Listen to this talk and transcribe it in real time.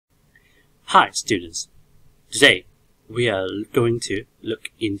Hi students, today we are going to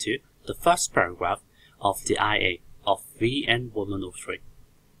look into the first paragraph of the IA of VN1103.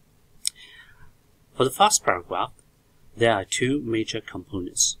 For the first paragraph, there are two major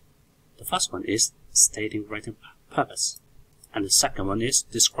components. The first one is stating writing purpose, and the second one is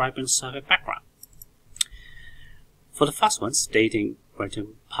describing survey background. For the first one, stating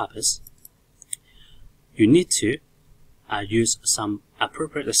writing purpose, you need to use some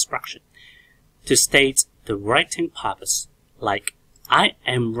appropriate expression to state the writing purpose, like I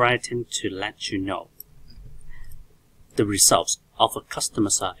am writing to let you know the results of a customer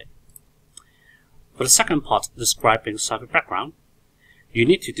survey. For the second part, describing survey background, you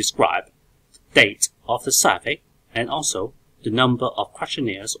need to describe the date of the survey and also the number of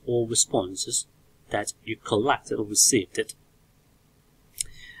questionnaires or responses that you collected or received it.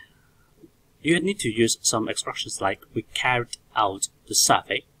 You need to use some expressions like we carried out the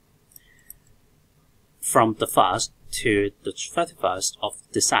survey from the 1st to the 31st of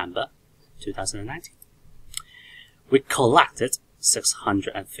December 2019. We collected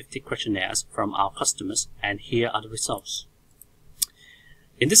 650 questionnaires from our customers, and here are the results.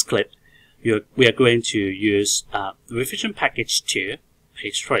 In this clip, we are going to use revision package 2,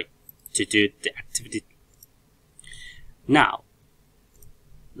 page 3, to do the activity. Now,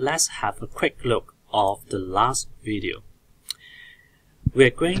 let's have a quick look of the last video. We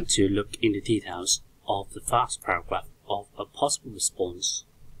are going to look in the details of the first paragraph of a possible response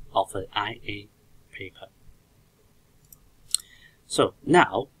of an IA paper. So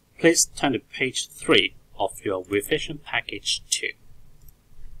now, please turn to page 3 of your revision package 2.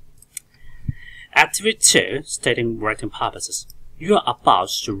 Activity 2, stating writing purposes. You are about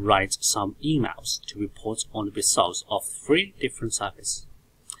to write some emails to report on the results of 3 different surveys.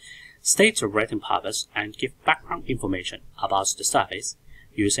 State the writing purpose and give background information about the surveys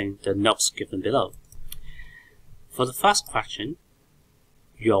using the notes given below. For the first question,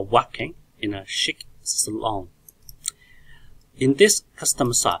 you are working in a chic salon. In this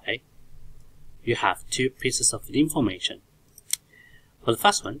customer survey, you have 2 pieces of information. For the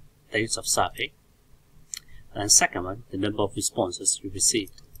first one, dates of survey, and the second one, the number of responses you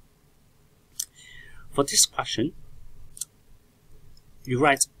received. For this question, you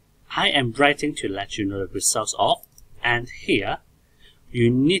write, I am writing to let you know the results of, and here you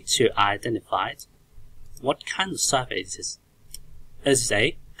need to identify what kind of survey it is. It is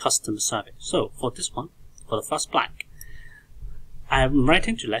a customer survey. So for this one, for the first blank, I am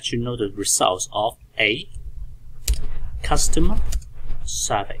writing to let you know the results of a customer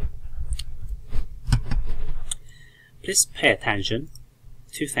survey. Please pay attention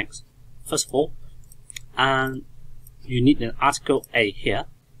to 2 things. First of all, you need an article A here,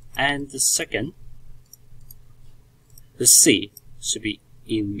 and the second, the C should be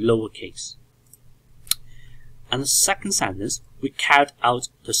in lowercase. And the second sentence, we carried out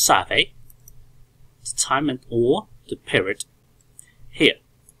the survey, the time and or the period here,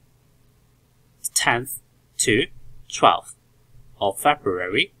 10th to 12th of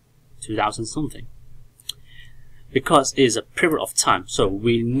February 2000 something. Because it is a period of time, so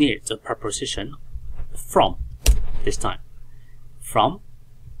we need the preposition from this time. From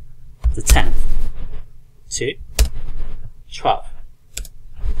the 10th to 12th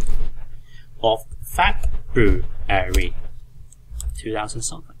of February 2000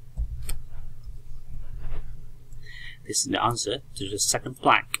 something. This is the answer to the second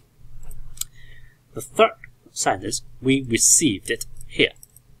blank. The third sentence, we received it here.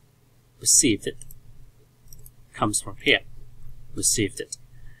 Received it comes from here. Received it.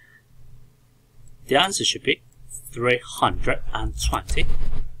 The answer should be 320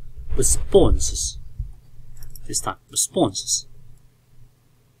 responses. This time, responses.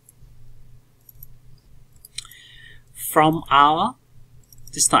 From our,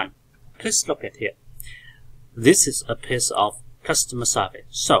 this time, please look at here. This is a piece of customer survey.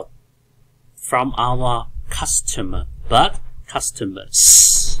 So, from our customer, but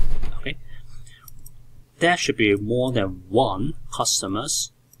customers. Okay, there should be more than 1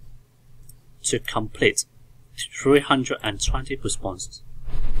 customers to complete 320 responses.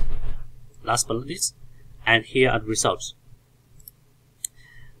 Last but not least, and here are the results.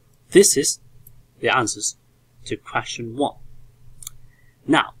 This is the answers to question 1.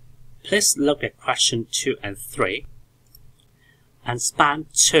 Now, please look at question 2 and 3 and spend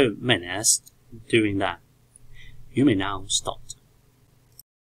 2 minutes doing that. You may now stop.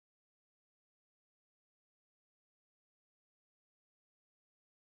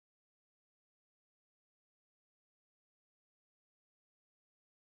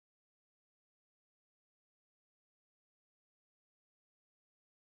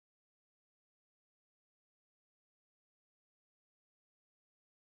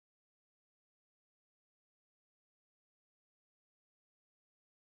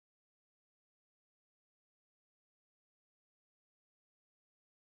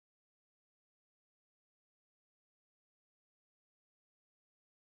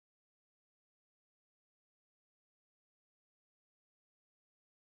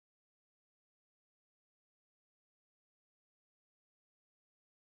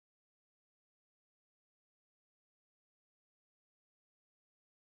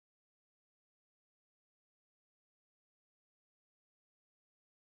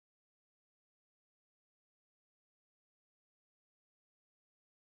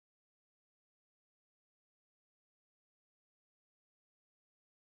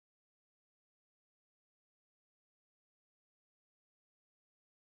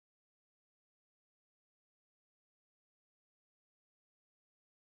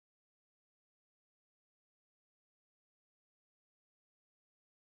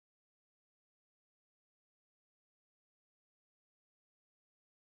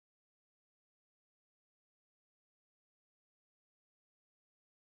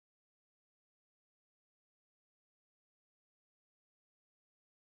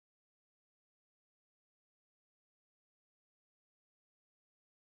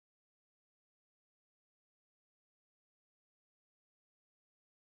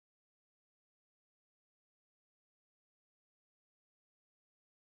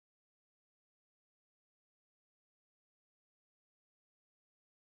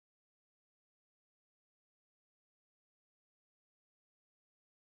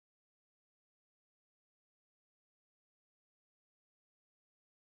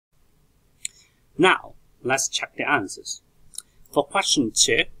 Now, let's check the answers. For question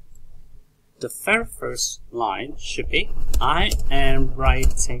 2, the very first line should be, I am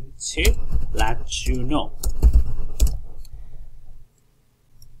writing to let you know,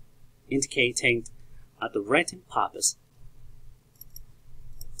 indicating the writing purpose.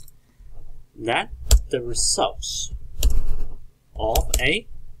 Then, the results of a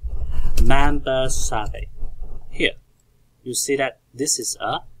member survey. Here, you see that this is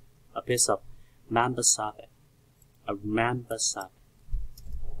a piece of member survey. A member survey.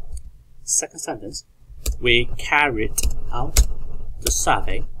 Second sentence, we carried out the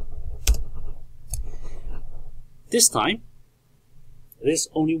survey. This time, there's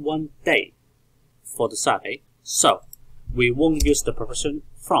only one day for the survey, so we won't use the preposition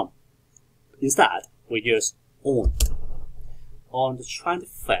from. Instead, we use on the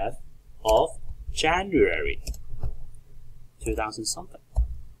 25th of January 2000 something.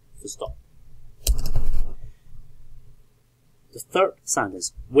 To stop. The third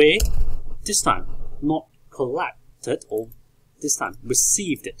sentence, we this time not collected, or this time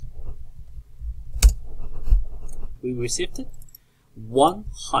received it. We received it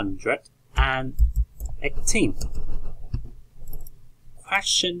 118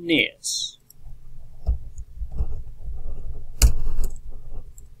 questionnaires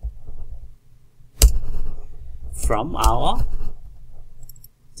from our,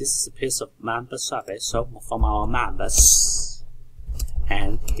 this is a piece of member survey, so from our members,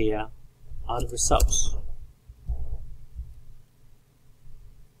 and here are the results.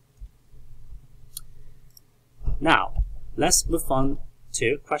 Now, let's move on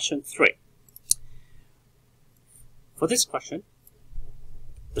to question 3. For this question,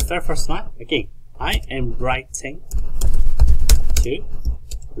 the very first line, again, I am writing to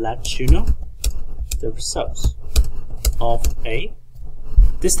let you know the results of a,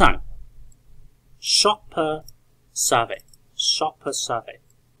 this time, shopper survey. Shopper survey.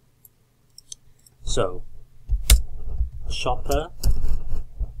 So, shopper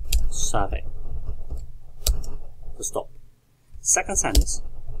survey. To stop. Second sentence,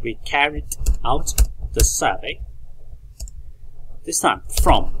 we carried out the survey. This time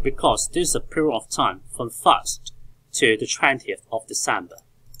from, because this is a period of time from 1st to the 20th of December.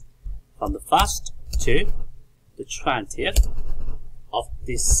 From the 1st to the 20th of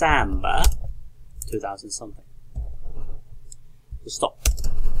December 2000 something. To stop.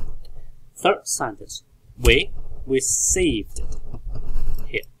 Third sentence, we received it.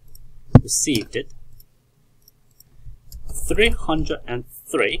 Here, received it.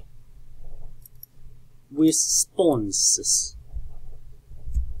 303 responses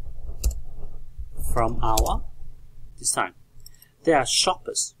from our, this time, they are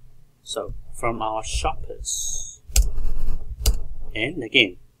shoppers. So, from our shoppers. And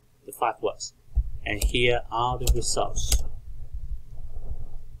again, the 5 words. And here are the results.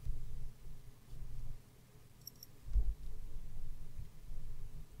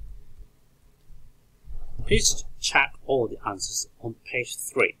 Please check all the answers on page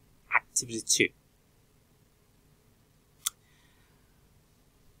 3, activity 2.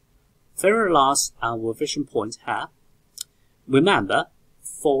 Very last revision point here. Remember,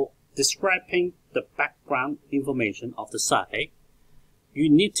 for describing the background information of the survey, you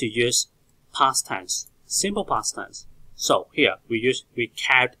need to use past tense, simple past tense. So here we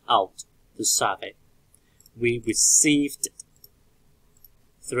carried out the survey. We received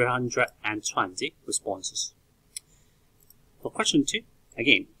 320 responses. For question 2,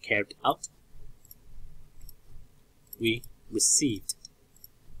 again, carried out. We received.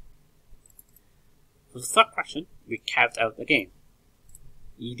 For the third question, we carried out again.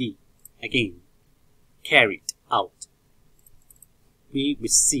 ED, again, carried out. We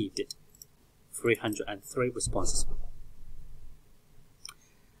received it. 303 responses.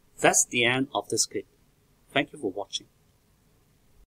 That's the end of this clip. Thank you for watching.